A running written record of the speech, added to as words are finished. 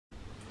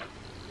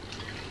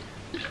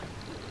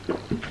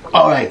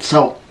Alright,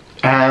 so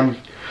I'm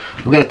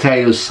gonna tell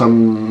you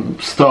some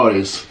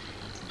stories.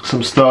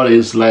 Some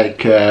stories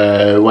like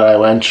what I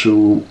went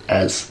through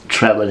as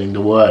traveling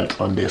the world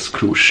on this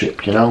cruise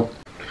ship, you know.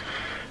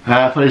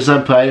 For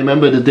example, I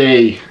remember the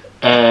day,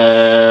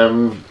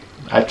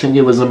 I think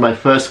it was on my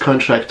first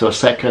contract or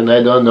second,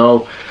 I don't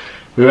know.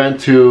 We went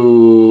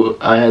to,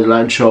 I had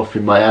lunch off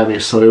in Miami,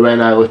 so we went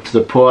out to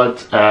the port,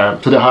 to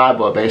the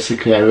harbor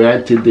basically, and we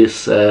rented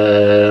this,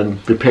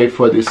 we paid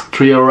for this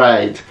trio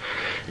ride.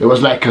 It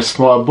was like a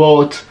small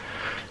boat,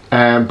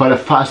 but a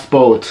fast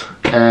boat,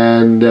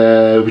 and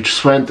we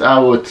just went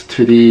out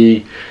to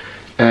the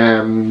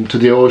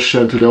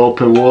ocean, to the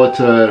open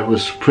water. It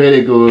was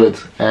pretty good,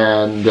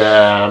 and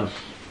yeah,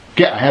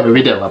 I have a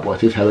video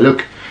about it, have a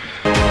look.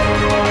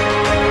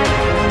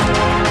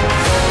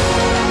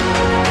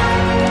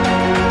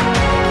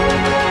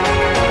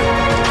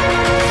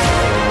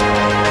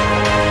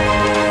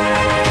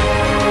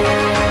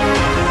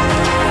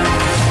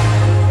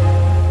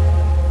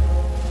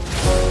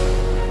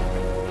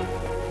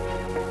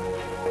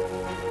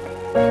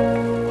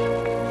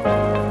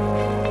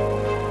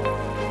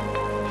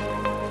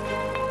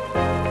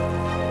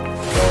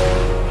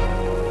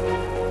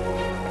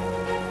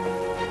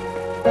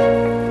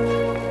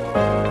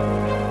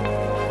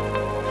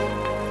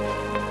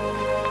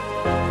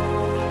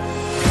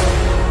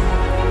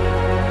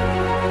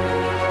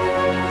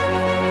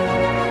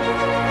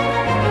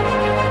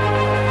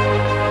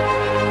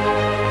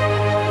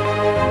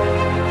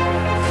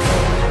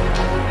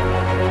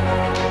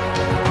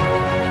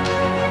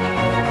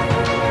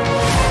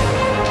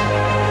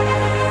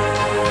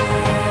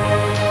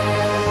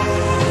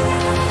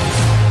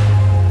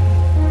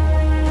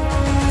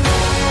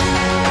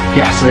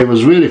 Yeah, so it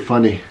was really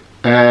funny,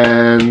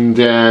 and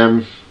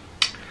there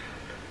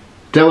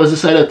was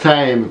this other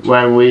time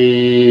when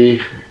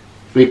we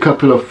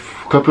couple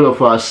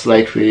of us,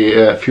 like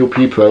a few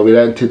people, we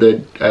rented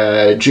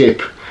a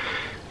jeep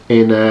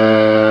in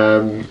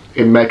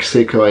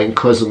Mexico, in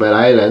Cozumel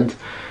Island,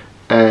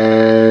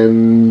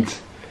 and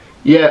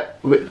yeah,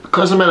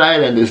 Cozumel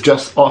Island is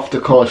just off the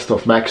coast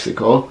of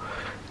Mexico,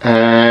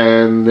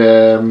 and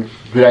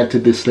we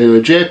rented this little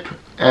jeep.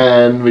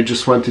 And we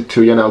just wanted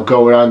to, you know,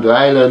 go around the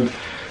island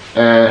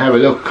and have a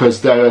look,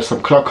 because there are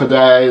some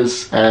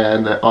crocodiles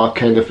and all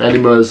kind of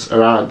animals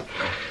around.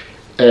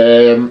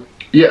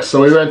 Yeah,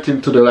 so we went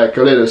into a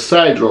little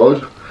side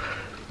road.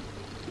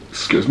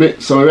 Excuse me.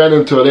 So we went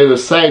into a little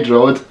side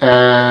road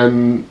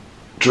and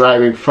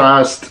driving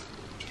fast,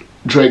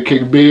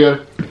 drinking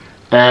beer,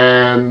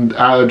 and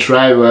our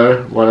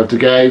driver, one of the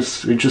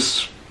guys, we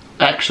just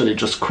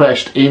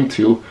crashed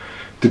into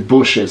the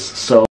bushes.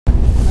 So.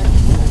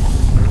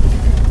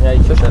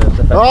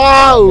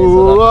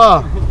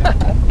 Wow!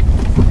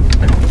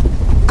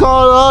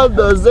 Kaland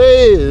az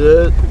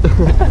élet!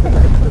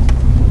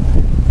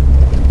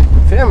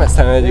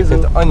 Félmeztelen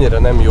egyébként annyira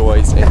nem jó a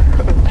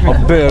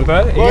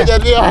bőrből. Hogyan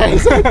mi a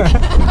helyzet?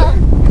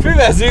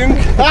 Füvezünk!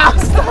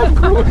 Azt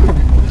akkor!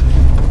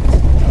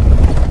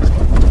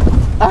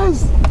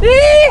 Az!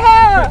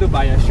 Iha!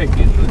 Dubálja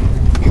seggét.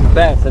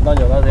 Persze,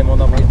 nagyon, azért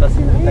mondom, hogy itt a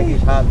színűnek is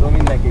hátul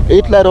mindenki.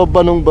 Itt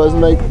lerobbanunk, bazd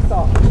meg!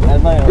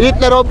 Itt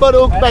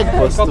lerobbanunk,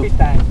 megfosztuk!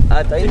 Kapitány!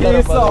 Hát itt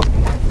lerobbanunk.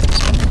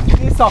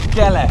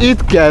 Észak-kelet!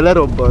 Itt kell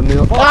lerobbanni.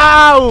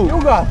 Áú!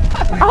 Nyugat!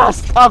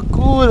 Azt a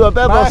kurva,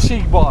 bebasz!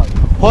 Másik bal!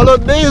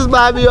 Hallod, nézd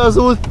már mi az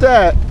út,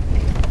 te!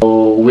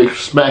 We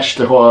smashed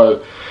the whole...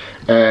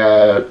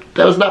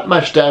 there was not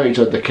much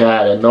damage on the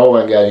car and no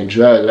one got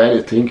injured or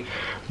anything,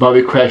 but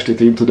we crashed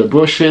it into the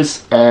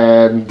bushes,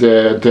 and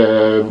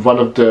one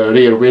of the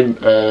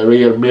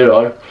rear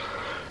mirror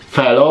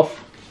fell off,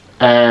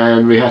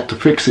 and we had to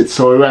fix it.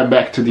 So we went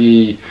back to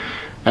the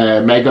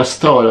mega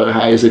store, or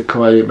how is it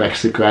called in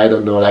Mexico, I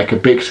don't know, like a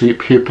big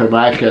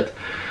hypermarket,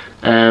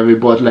 and we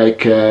bought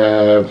like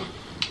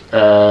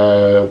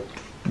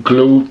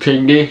glue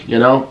thingy, you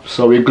know,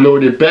 so we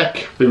glued it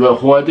back. We were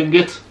holding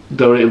it,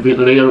 the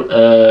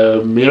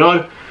rear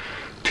mirror,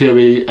 till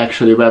we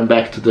actually went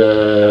back to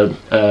the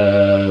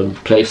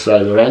place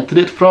where we rented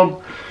it from,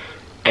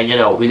 and you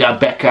know, we got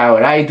back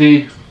our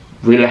ID,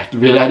 we let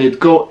it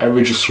go, and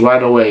we just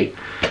ran away.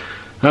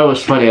 That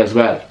was funny as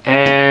well.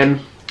 And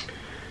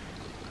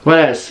what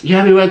else?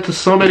 Yeah, we went to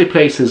so many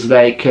places,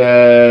 like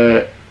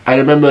I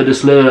remember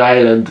this little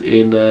island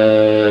in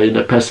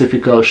the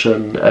Pacific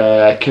Ocean.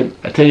 I think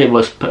it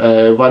was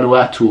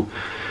Vanuatu.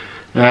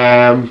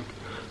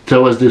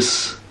 There was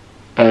this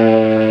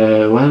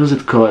what was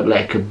it called,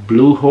 like a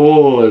blue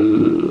hole,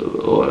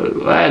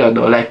 or I don't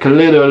know, like a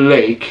little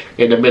lake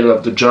in the middle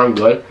of the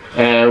jungle,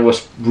 and it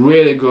was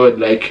really good.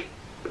 Like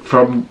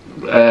from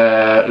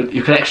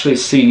you can actually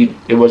see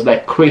it was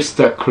like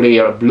crystal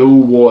clear blue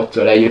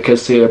water, and you can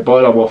see the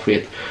bottom of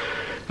it.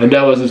 And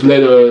there was this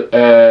little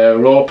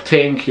rope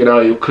thing, you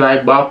know, you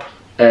climb up,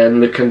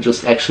 and you can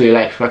just actually,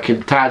 like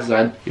fucking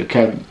Tarzan, you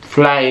can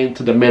fly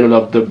into the middle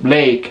of the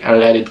lake and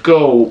let it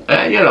go,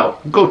 and you know,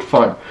 good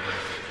fun.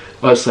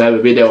 Also have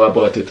a video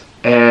about it.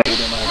 And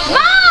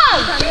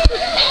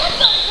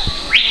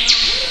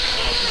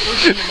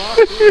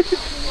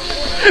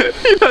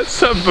Ile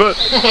szemből?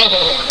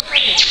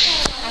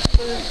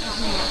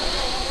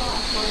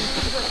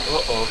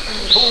 Uh-oh.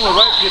 Pull the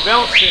right to your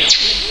balance then.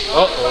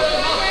 Uh-oh.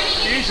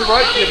 Use the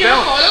right to your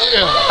balance.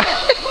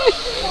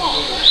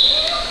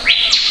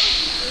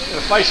 Got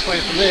a face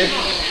plant from there.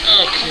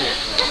 Okay.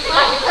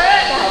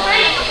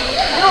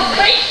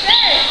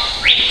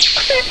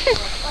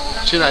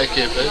 Csinálj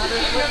képet.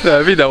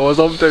 De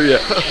videózom, te hülye.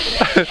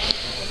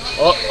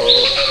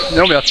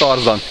 Nyomja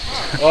Tarzan.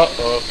 Oh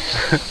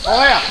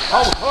yeah.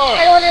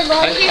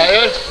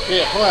 Higher?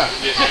 Yeah, hold on.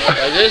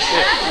 Like this?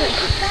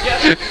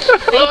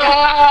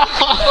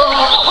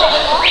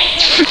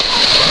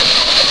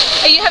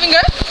 Are you having go?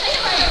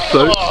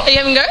 Sorry? Are you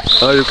having go?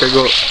 Oh, you can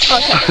go.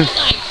 Okay.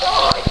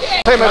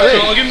 Hey, my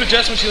leg. I'll give him a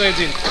jazz when she lands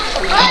in.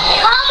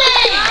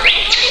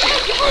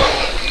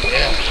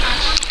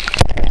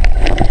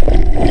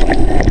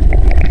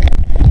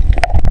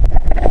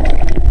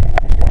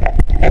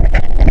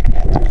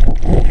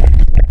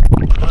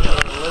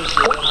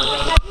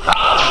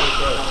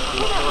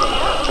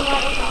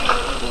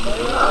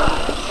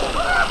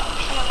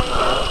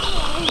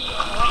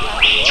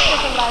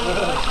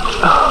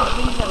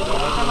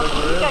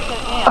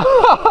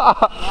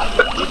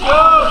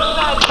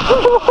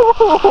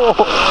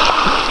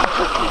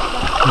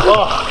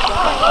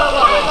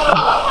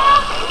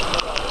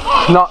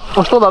 Na,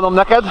 most odaadom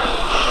neked.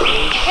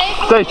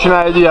 Te is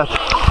csinálj egy ilyet.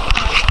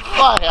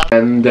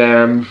 And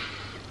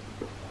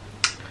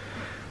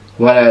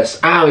what else?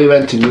 Ah, we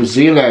went to New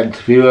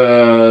Zealand. We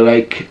were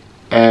like,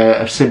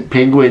 I've seen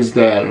penguins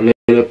there.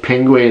 Little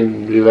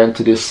penguin. We went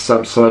to this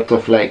some sort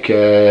of like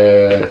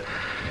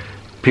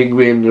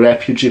penguin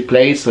refugee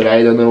place, or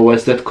I don't know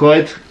what's that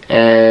called.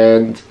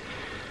 And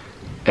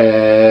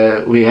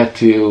we had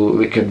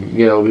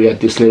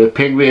this little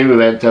penguin. We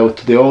went out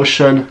to the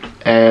ocean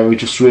and we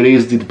just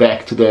released it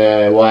back to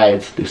the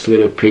wild. This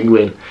little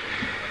penguin.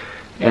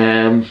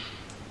 Yeah,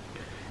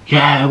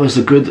 it was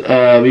a good.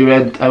 I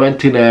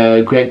went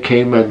in Grand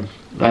Cayman.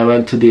 I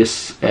went to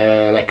this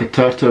like a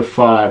turtle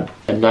farm.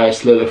 And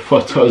nice little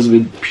photos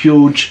with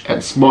huge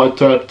and small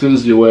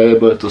turtles. You were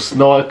able to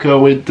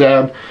snorkel with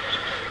them. It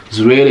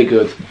was really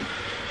good.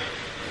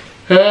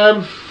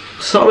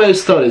 So many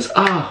stories.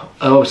 I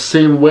was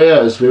seeing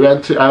whales.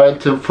 I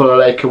went for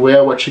like a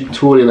whale watching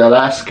tour in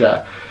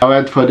Alaska. I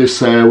went for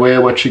this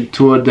whale watching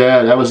tour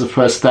there. That was the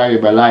first time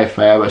in my life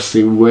I ever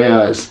seen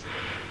whales.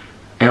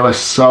 It was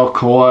so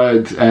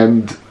cold,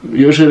 and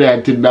usually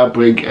I did not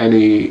bring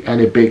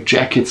any big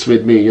jackets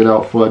with me, you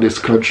know, for these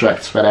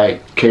contracts when I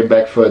came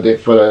back for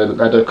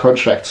another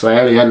contract. So I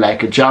only had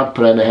like a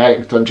jumper and a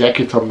Harrington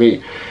jacket on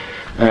me.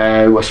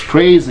 It was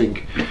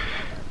freezing.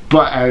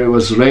 But it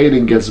was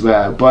raining as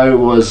well. But it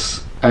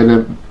was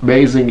an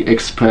amazing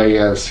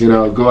experience, you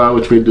know. Go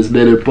out with this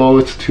little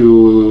boat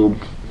to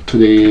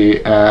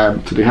the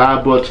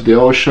harbor, to the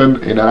ocean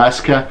in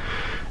Alaska,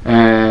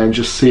 and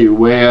just see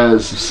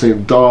whales, see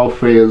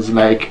dolphins.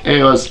 Like,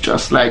 it was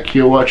just like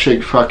you're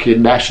watching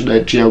fucking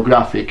National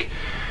Geographic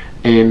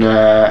with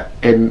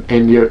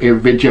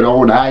your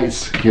own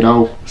eyes, you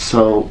know.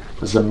 So it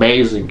was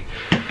amazing.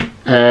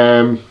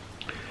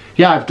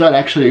 Yeah, I've done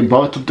actually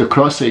both of the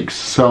crossings,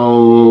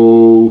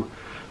 so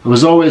I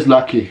was always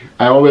lucky.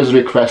 I always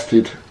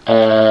requested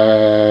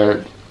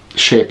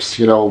ships,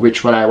 you know,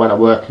 which one I want to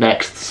work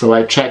next. So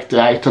I checked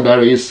the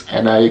itineraries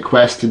and I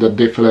requested a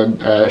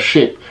different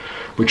ship,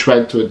 which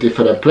went to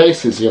different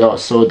places, you know.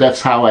 So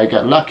that's how I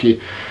got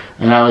lucky,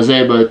 and I was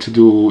able to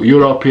do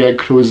European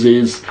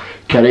cruises,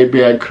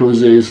 Caribbean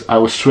cruises,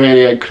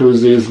 Australian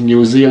cruises,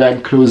 New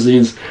Zealand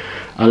cruises,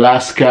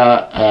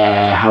 Alaska,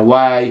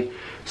 Hawaii.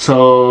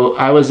 So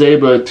I was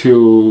able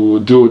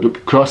to do the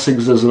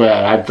crossings as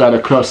well. I've done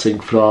a crossing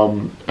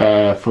from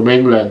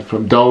England,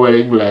 from Dover,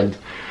 England,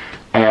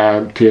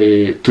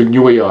 to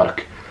New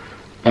York.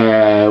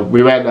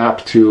 We went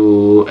up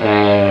to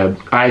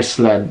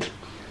Iceland.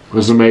 It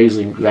was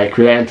amazing. Like,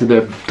 we rented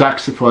a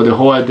taxi for the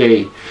whole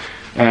day,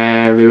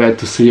 and we went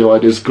to see all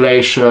these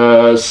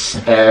glaciers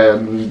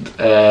and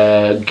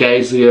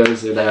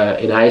geysers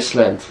in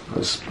Iceland.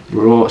 It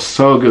was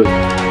so good.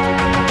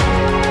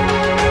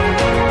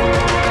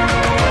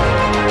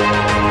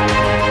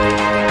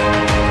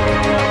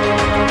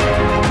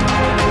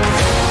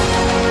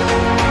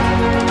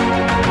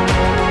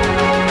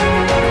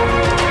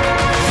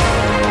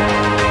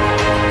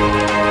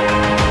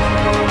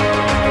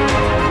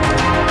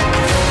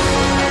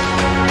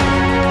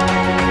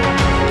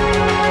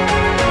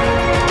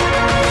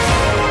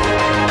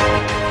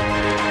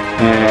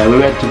 We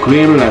went to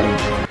Greenland,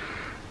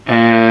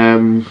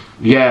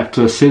 yeah,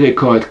 to a city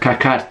called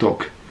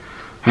Kakartok.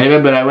 I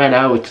remember I went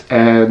out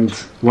and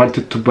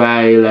wanted to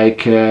buy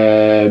like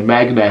a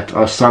magnet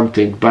or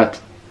something, but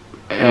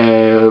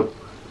by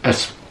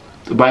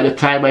the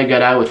time I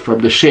got out from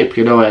the ship,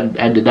 you know, and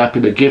ended up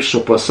in a gift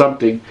shop or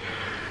something,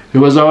 it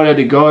was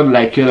already gone.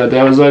 Like, you know,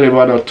 there was only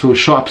 1 or 2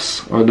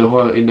 shops in the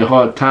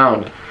whole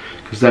town,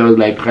 because there was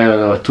like, I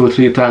don't know,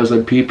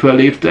 2,000-3,000 people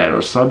lived there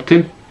or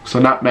something. So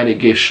not many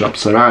gift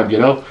shops around, you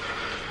know.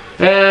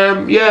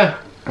 Yeah,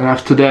 and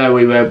after that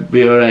we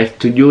arrived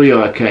to New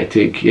York, I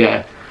think.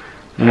 Yeah,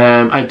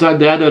 I've done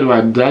the other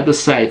one, the other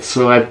side.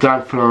 So I've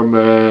done from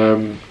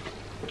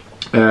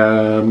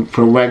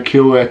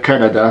Vancouver,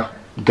 Canada,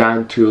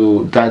 down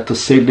to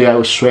Sydney,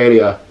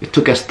 Australia. It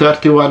took us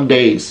 31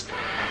 days,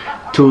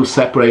 2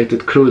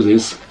 separated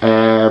cruises,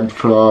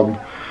 from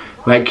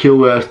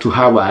Vancouver to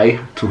Hawaii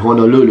to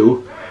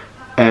Honolulu,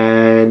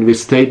 and we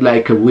stayed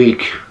like a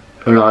week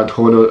around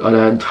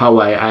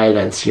Hawaii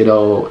Islands, you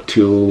know,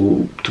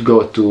 to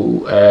go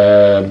to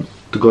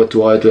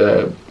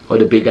all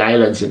the big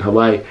islands in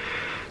Hawaii.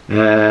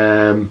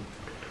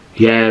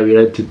 Yeah, we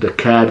rented the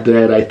car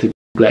there. I took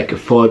like a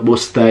Ford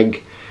Mustang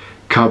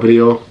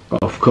Cabrio,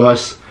 of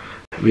course,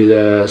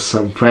 with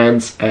some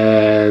friends,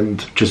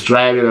 and just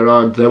driving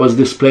around. There was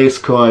this place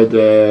called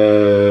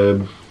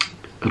Road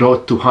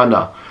to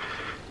Hana,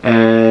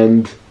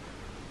 and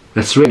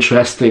it's really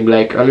interesting.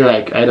 Like only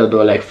like, I don't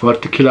know, like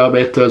 40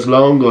 kilometers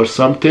long or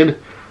something,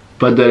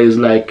 but there is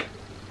like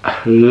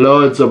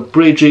loads of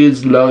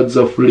bridges, loads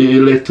of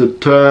little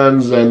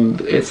turns, and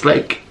it's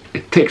like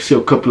it takes you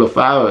a couple of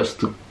hours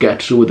to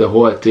get through the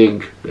whole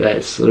thing.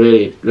 It's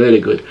really, really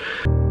good.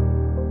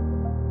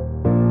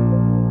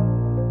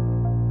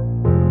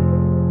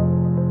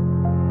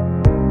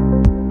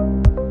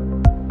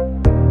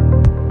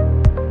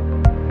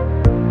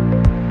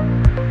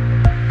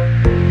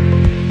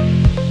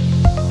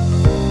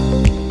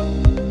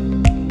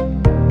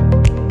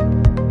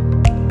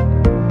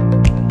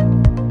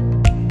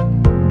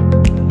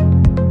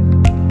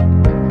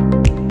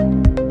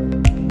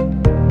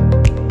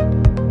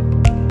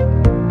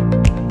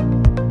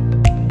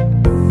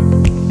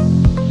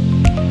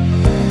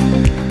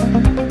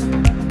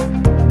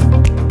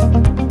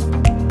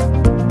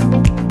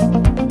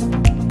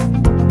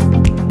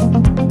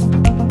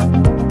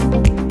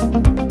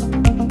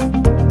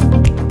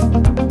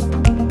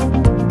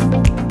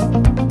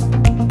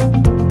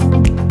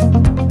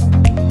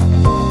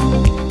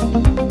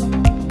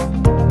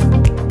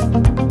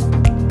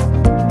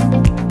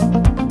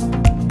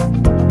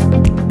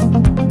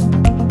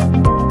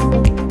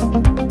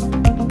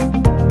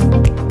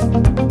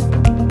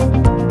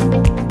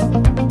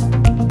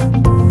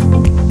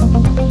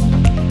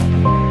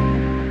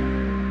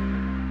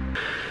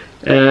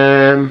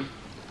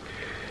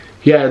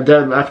 Yeah, and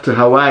then after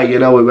Hawaii, you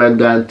know, we went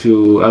down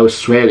to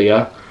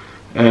Australia,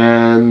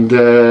 and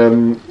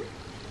on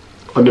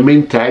the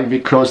meantime we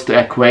crossed the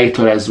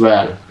equator as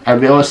well,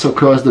 and we also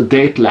crossed the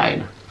date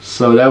line,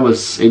 so that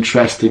was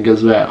interesting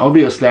as well.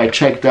 Obviously I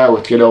checked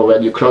out, you know,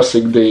 when you're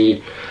crossing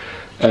the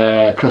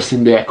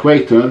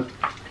equator,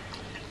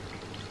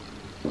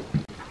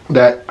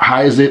 that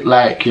how is it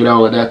like, you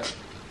know, that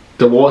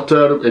the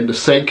water in the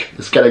sink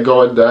is gonna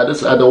go in the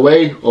other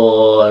way,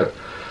 or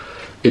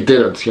it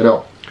didn't, you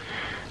know.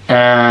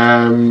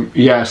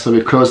 Yeah, so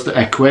we crossed the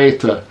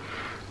equator,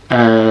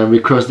 and we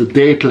crossed the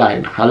date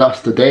line. I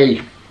lost the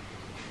day,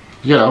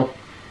 you know,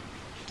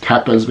 it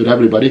happens with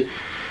everybody.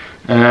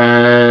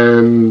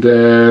 And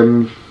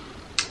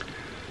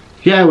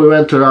yeah, we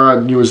went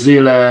around New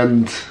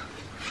Zealand.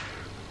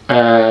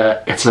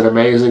 It's an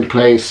amazing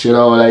place, you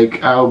know,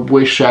 like I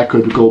wish I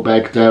could go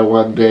back there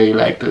one day.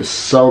 Like there's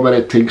so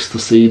many things to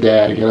see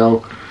there, you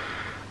know.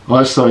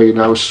 Also in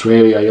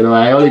Australia, you know,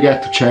 I only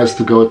get the chance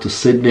to go to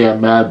Sydney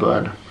and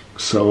Melbourne,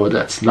 so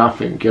that's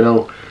nothing, you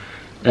know.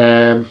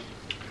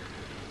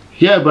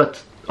 Yeah,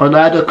 but on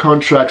other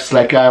contracts,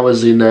 like I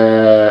was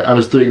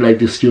doing like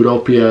this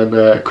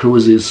European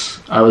cruises.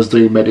 I was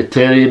doing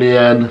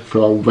Mediterranean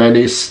from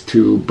Venice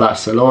to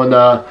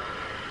Barcelona.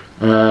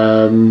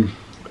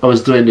 I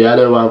was doing the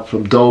other one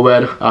from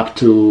Dover up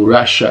to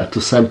Russia, to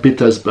St.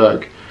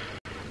 Petersburg.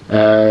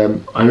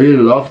 I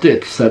really loved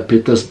it, St.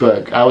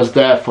 Petersburg. I was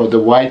there for the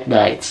White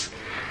Nights.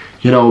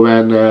 You know,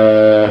 when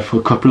for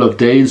a couple of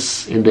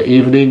days in the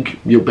evening,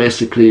 you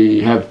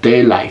basically have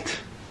daylight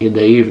in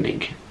the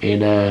evening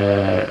in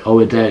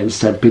over there in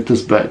St.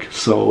 Petersburg.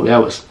 So that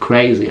was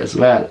crazy as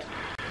well.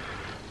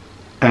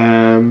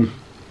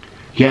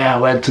 Yeah, I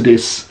went to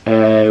this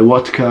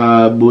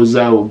vodka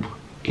museum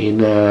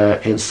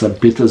in St.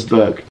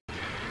 Petersburg,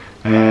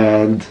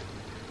 and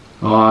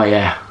oh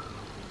yeah,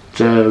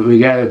 we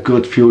got a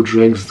good few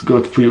drinks,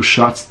 good few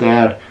shots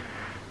there,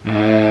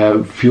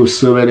 few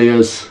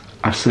souvenirs.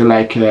 I see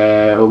like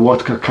a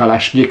vodka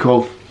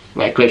Kalashnikov,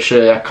 like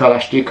literally a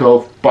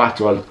Kalashnikov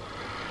bottle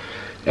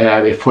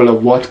full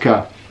of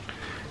vodka,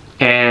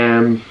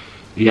 and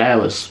yeah,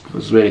 it was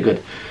really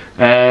good.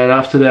 And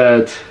after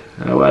that,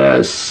 what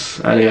else?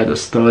 Any other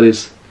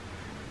stories?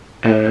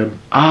 Oh,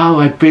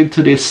 I've been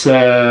to this.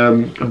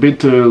 I've been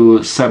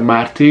to Saint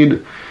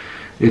Martin.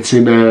 It's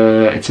in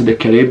the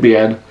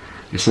Caribbean.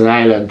 It's an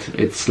island.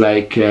 It's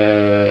like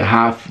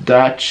half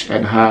Dutch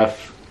and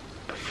half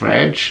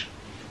French.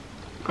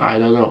 I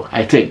don't know,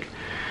 I think.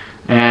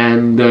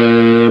 And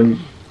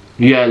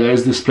yeah,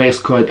 there's this place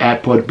called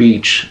Airport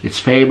Beach. It's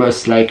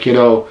famous, like, you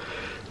know,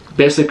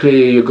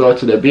 basically you go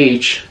to the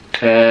beach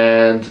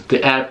and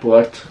the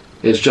airport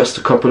is just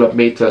a couple of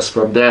meters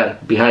from there,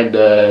 behind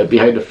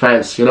the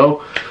fence, you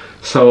know.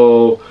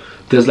 So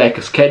there's like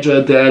a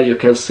schedule there. You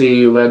can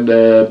see when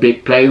the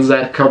big planes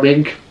are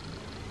coming,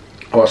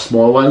 or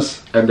small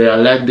ones, and they are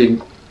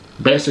landing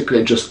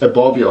basically just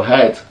above your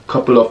head,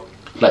 couple of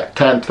like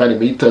 10-20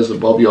 meters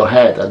above your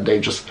head, and they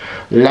just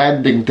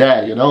landing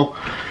there, you know.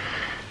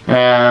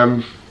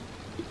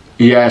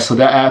 Yeah, so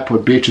that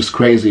airport beach is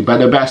crazy. But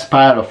the best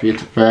part of it,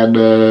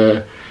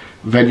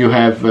 when you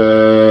have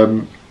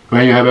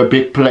a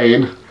big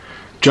plane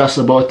just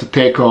about to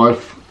take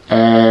off,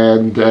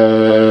 and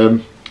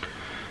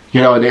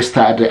you know, they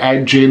start the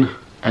engine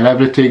and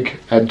everything,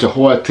 and the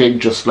whole thing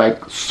just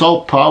like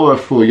so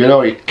powerful, you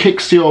know, it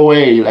kicks you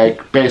away,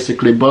 like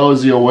basically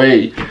blows you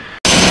away.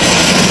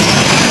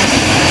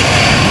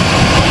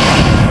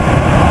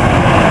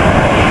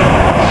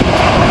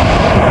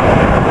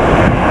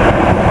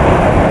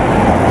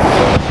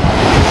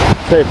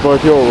 Szép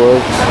volt, jó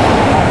volt.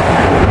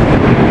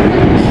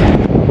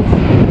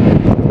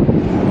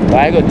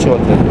 Vágott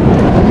csótad?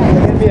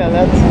 Milyen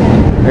lett?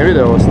 Én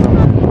videóztam.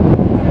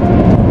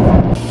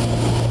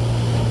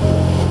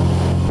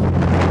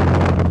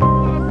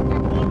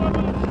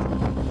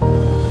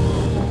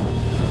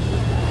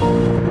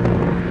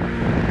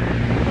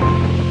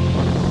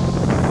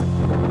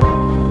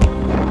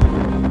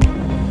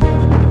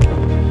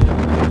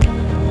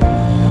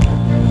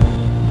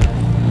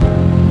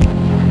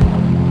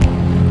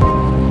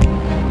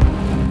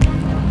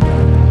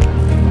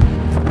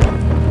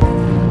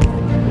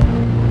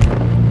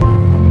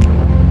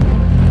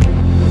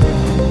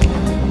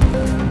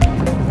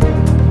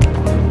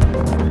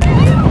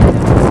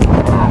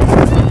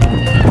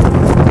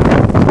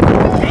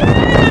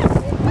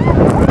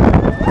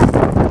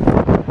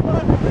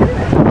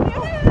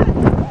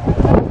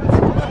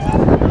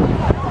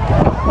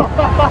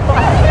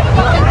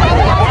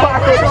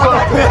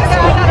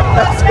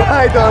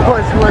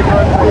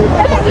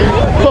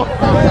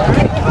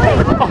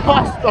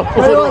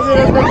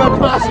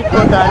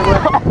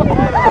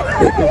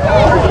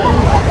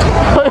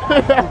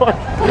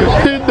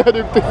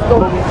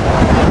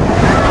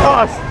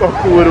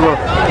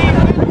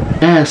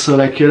 Yeah, so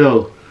like, you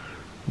know,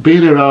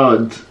 been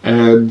around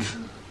and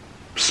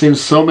seen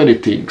so many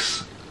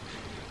things,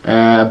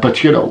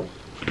 but you know,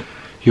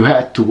 you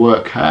had to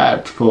work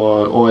hard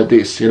for all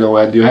this, you know,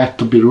 and you had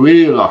to be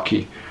really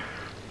lucky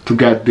to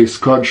get these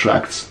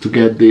contracts, to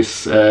get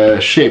these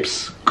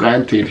ships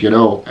granted, you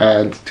know,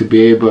 and to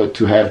be able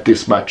to have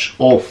this much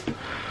off.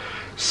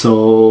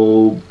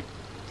 So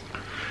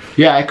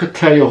yeah, I could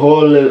tell you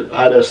whole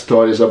other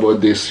stories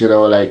about this, you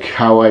know, like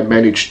how I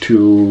managed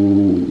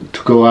to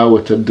go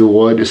out and do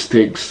all these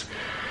things,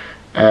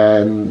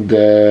 and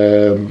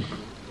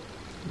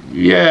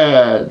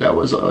yeah, that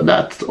was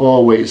not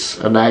always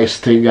a nice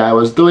thing I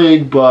was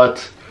doing,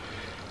 but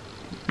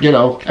you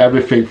know,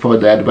 everything for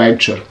the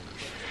adventure.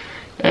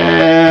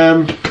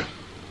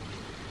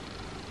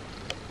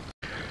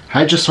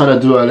 I just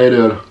want to do a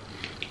little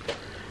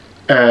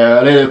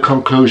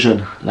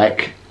conclusion,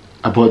 like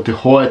about the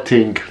whole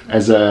thing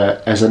as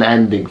an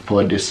ending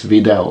for this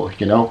video,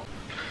 you know.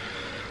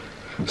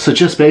 So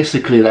just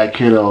basically, like,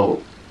 you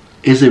know,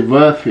 is it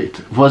worth it?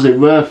 Was it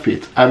worth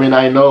it? I mean,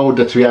 I know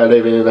that we are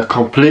living in a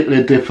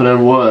completely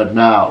different world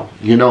now,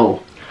 you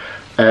know.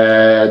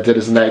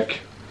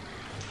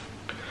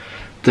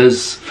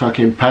 There's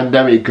fucking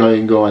pandemic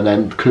going on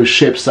and cruise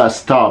ships are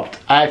stopped.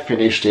 I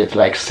finished it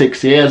like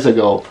 6 years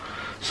ago,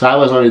 so I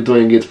was only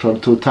doing it from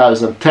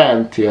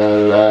 2010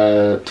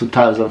 till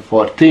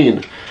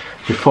 2014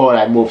 before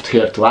I moved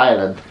here to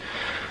Ireland.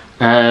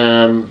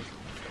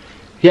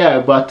 Yeah,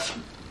 but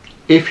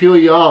if you're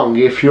young,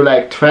 if you're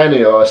like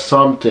 20 or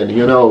something,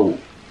 you know,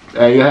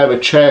 and you have a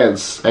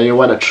chance and you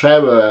want to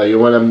travel, you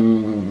want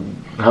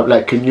to have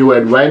like a new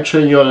adventure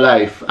in your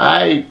life,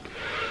 I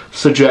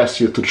suggest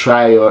you to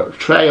try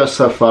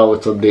yourself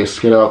out on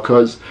this, you know,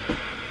 because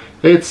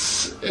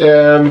it's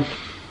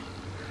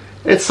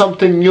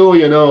something new,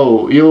 you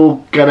know. You're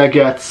gonna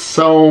get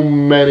so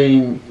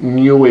many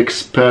new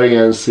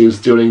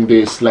experiences during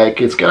this. Like,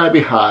 it's gonna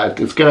be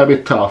hard, it's gonna be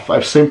tough.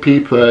 I've seen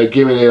people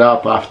giving it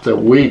up after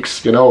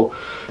weeks, you know,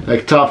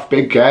 like tough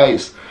big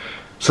guys.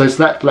 So it's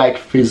not like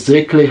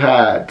physically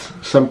hard.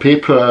 Some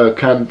people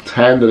can't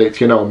handle it,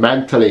 you know,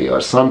 mentally or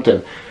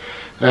something.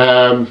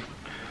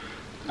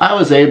 I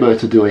was able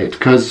to do it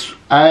because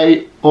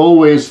I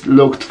always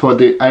looked for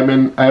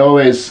I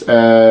always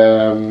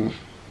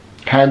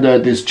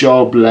handled this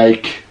job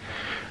like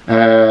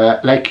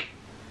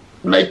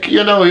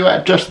you know, you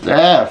are just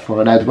there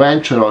for an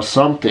adventure or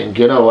something,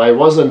 you know. I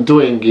wasn't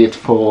doing it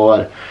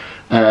for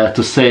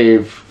to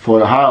save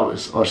for a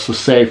house or to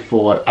save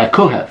for, I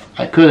could have,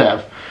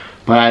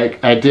 but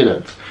I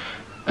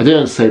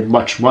didn't save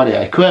much money.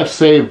 I could have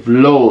saved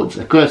loads,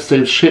 I could have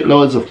saved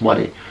shitloads of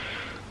money.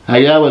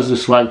 There was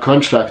this one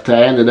contract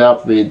I ended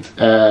up with,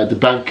 the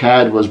bank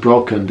card was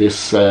broken,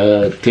 this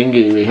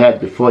thingy we had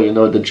before, you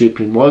know, the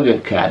JP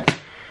Morgan card.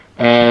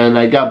 And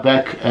I got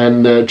back,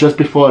 and just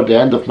before the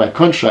end of my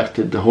contract,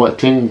 the whole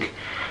thing,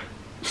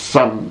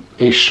 some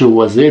issue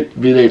was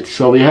with it,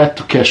 so we had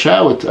to cash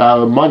out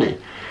our money.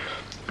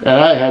 And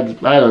I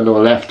had, I don't know,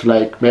 left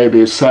like maybe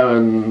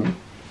 $7,000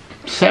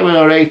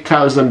 or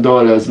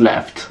 $8,000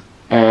 left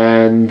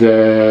and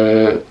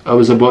I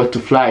was about to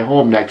fly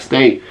home next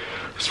day.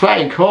 I was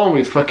flying home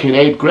with fucking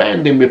 8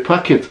 grand in my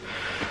pocket.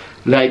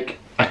 Like,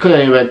 I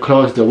couldn't even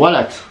close the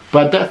wallet.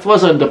 But that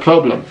wasn't the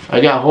problem. I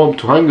got home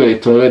to Hungary,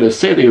 to a little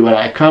city where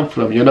I come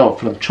from, you know,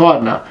 from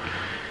Csorna.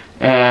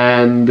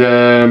 And,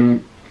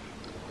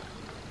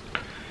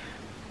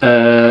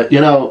 you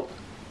know,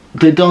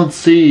 they don't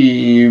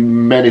see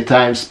many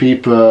times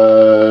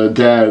people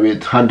there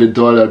with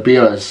 $100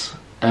 bills.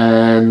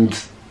 And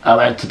I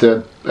went to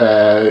the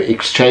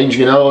exchange,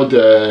 you know,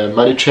 the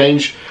money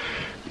change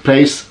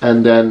place.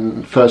 And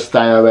then first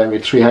time I went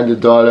with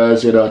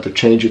 $300, you know, to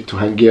change it to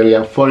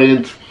Hungarian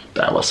forint.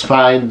 That was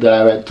fine. Then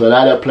I went to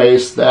another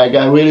place that I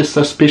got really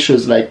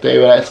suspicious, like they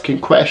were asking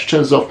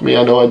questions of me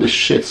and all this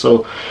shit,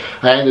 so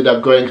I ended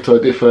up going to a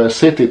different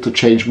city to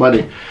change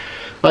money.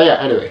 But yeah,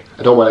 anyway,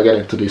 I don't want to get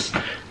into this.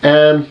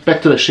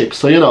 Back to the ship.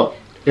 So, you know,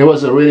 it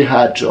was a really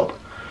hard job.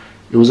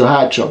 It was a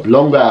hard job,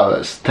 long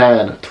hours,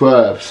 10,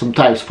 12,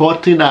 sometimes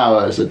 14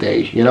 hours a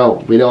day, you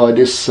know, with all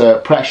this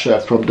pressure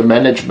from the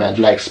management,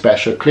 like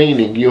special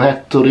cleaning. You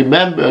had to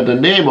remember the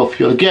name of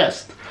your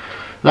guest.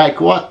 Like,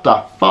 what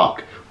the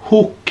fuck?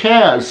 Who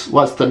cares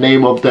what's the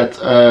name of that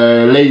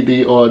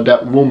lady or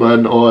that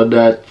woman or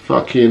that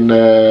fucking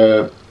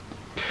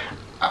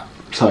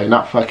sorry,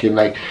 not fucking,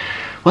 like,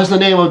 what's the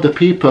name of the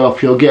people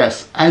of your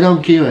guests? I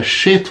don't give a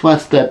shit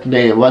what's that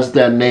name, what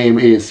their name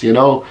is, you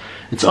know.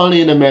 It's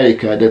only in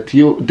America that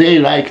they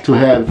like to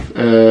have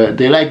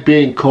they like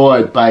being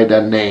called by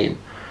their name.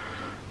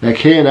 Like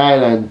here in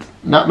Ireland,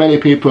 not many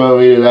people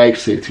really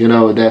likes it, you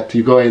know, that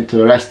you go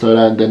into a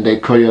restaurant and they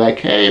call you like,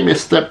 hey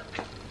Mr.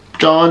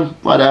 John,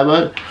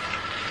 whatever,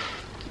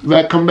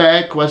 welcome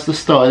back, what's the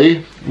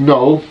story?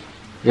 No.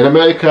 In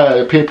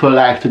America, people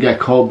like to get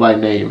called by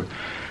name.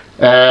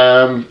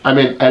 I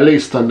mean, at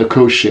least on the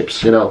cruise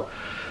ships, you know.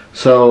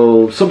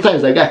 So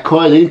sometimes I got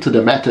called into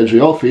the manager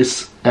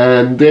office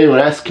and they were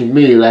asking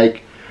me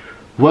like,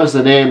 what's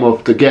the name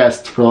of the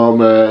guest from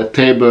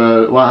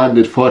table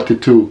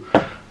 142?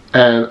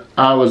 And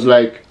I was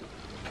like,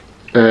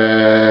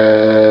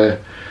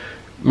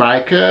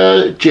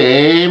 Michael,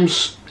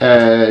 James,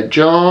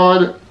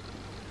 John.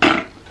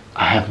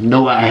 I had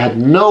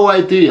no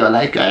idea.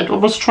 Like, I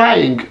was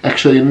trying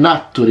actually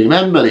not to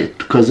remember it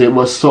because it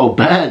was so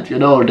bad, you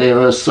know, they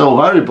were so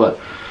horrible.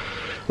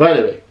 But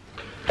anyway,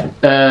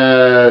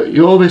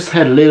 you always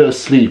had little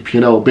sleep, you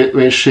know,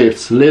 between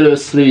shifts, little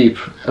sleep,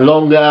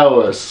 long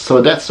hours.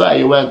 So that's why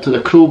you went to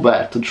the crew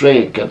bar to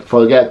drink and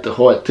forget the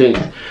whole thing.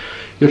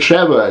 You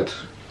traveled,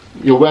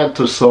 you went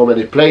to so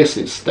many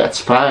places,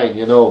 that's fine,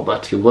 you know,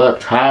 but you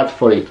worked hard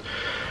for it.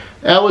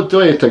 I would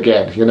do it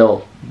again, you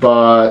know,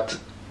 but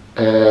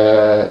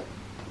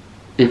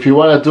if you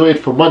want to do it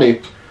for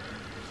money,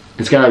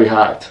 it's gonna be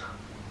hard.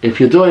 If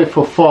you do it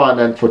for fun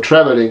and for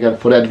traveling and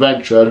for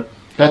adventure,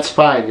 that's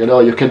fine, you know,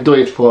 you can do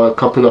it for a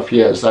couple of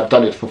years. I've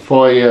done it for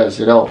 4 years,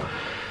 you know,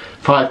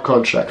 5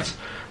 contracts.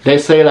 They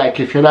say like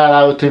if you're not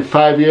out in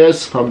 5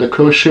 years from the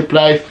cruise ship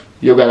life,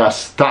 you're gonna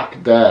stuck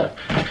there.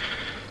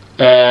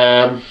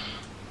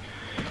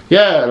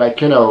 Yeah,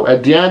 like, you know,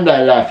 at the end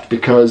I left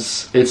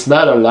because it's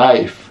not a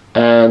life,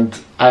 and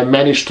I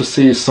managed to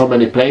see so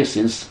many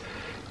places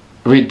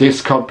with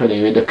this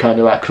company, with the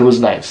Carnival Cruise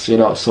Lines, you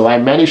know, so I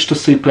managed to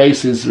see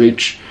places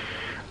which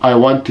I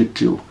wanted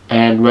to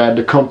and where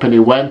the company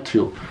went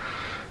to,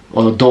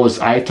 or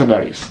those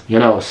itineraries, you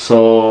know.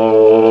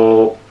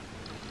 So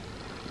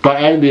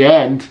but in the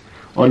end,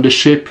 on the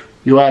ship,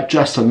 you are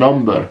just a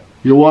number.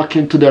 You walk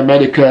into the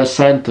medical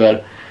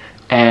center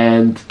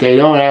and they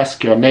don't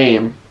ask your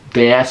name,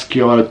 they ask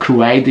your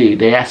crew ID,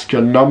 they ask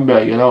your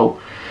number, you know,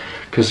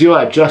 because you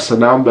are just a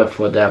number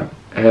for them,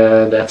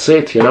 and that's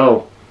it, you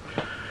know.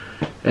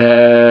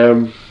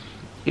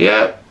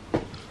 Yeah,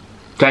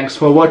 thanks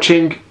for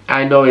watching.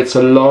 I know it's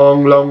a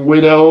long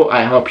video.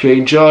 I hope you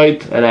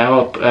enjoyed, and I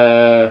hope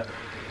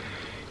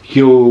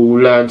you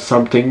learned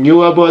something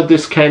new about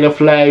this kind of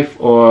life,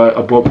 or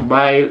about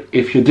my,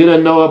 if you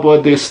didn't know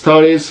about these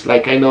stories,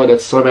 like I know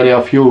that so many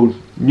of you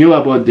knew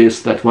about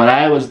this, that what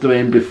I was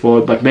doing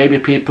before, but maybe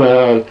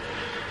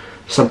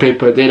some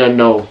people didn't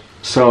know.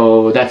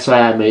 So that's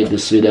why I made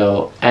this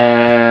video.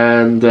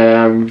 And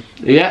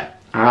yeah,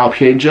 I hope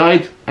you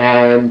enjoyed,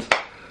 and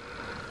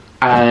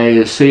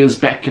I'll see you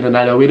back in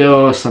another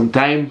video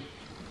sometime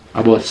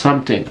about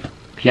something,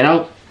 you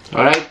know.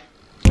 Alright,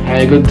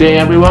 have a good day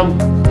everyone.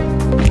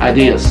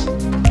 Adios.